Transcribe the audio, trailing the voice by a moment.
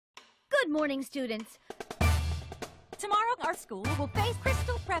Good morning, students. Tomorrow, our school will face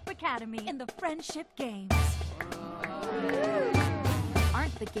Crystal Prep Academy in the Friendship Games.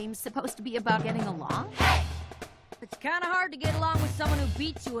 Aren't the games supposed to be about getting along? Hey! It's kind of hard to get along with someone who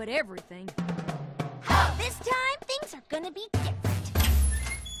beats you at everything. This time, things are gonna be different.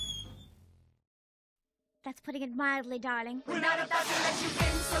 That's putting it mildly, darling. We're not about to let you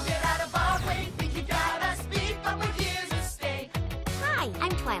in, so get out of our way. Think you gotta speak, but we're here to stay. Hi,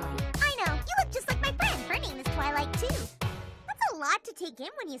 I'm Twilight. I know, you look just like my friend. Her name is Twilight, too. That's a lot to take in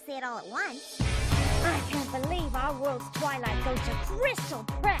when you say it all at once. I can't believe our world's Twilight goes to Crystal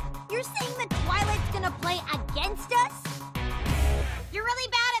Prep. You're saying that Twilight's gonna play against us? You're really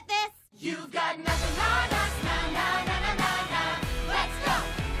bad at this. You've got nothing on us, na na na na na na. Let's go.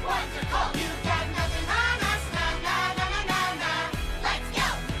 Wonderful. You've got nothing on us, na na na na na na. Let's go.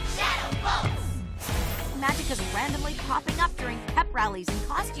 Shadow bolts. Magic is randomly popping up during pep rallies and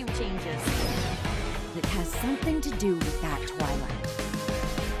costume changes. It has something to do with that, Twilight.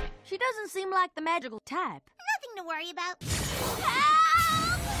 She doesn't seem like the magical type. Nothing to worry about.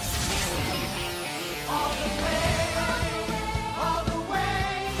 All the way.